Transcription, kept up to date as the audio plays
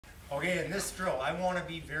Okay, in this drill, I want to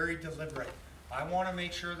be very deliberate. I want to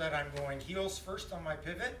make sure that I'm going heels first on my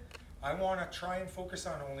pivot. I want to try and focus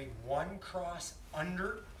on only one cross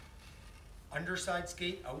underside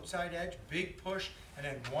skate, outside edge, big push, and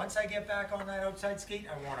then once I get back on that outside skate,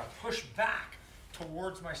 I want to push back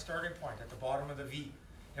towards my starting point at the bottom of the V.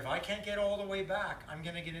 If I can't get all the way back, I'm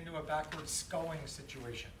going to get into a backward sculling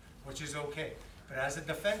situation, which is okay. But as a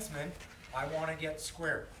defenseman, I want to get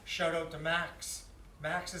square. Shout out to Max.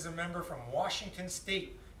 Max is a member from Washington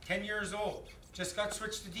State, 10 years old, just got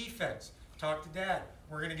switched to defense. Talk to Dad.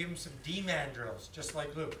 We're going to give him some D-man drills, just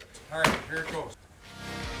like Luke. All right, here it goes.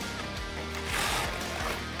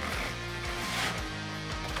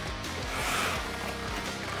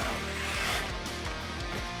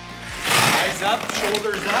 Eyes up,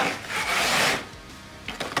 shoulders up.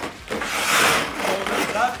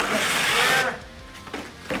 Shoulders up, get square.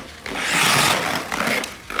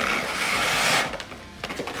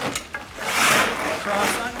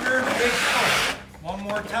 Cross under, big push. One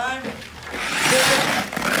more time. Pivot,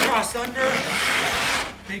 cross under,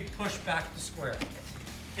 big push back to square.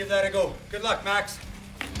 Give that a go. Good luck, Max.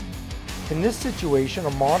 In this situation,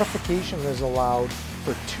 a modification is allowed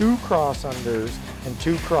for 2 cross unders and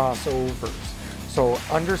 2 crossovers. So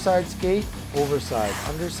underside skate, overside,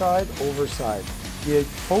 underside, overside. The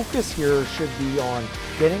focus here should be on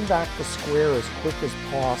getting back to square as quick as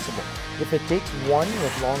possible. If it takes 1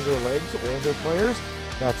 with longer legs, older players,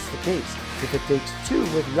 that's the case. If it takes 2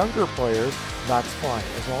 with younger players, that's fine,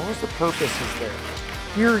 as long as the purpose is there.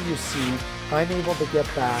 Here you see I'm able to get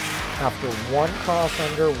back after 1 cross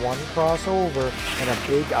under, 1 crossover, and a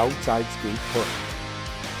big outside skate push.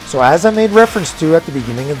 So as I made reference to at the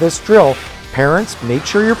beginning of this drill, parents, make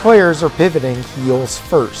sure your players are pivoting heels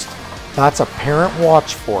first. That's a parent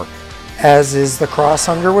watch for, as is the cross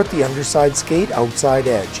under with the underside skate, outside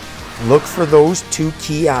edge. Look for those 2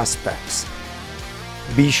 key aspects.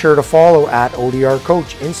 Be sure to follow at ODR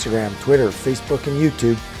Coach, Instagram, Twitter, Facebook, and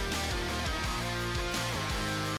YouTube.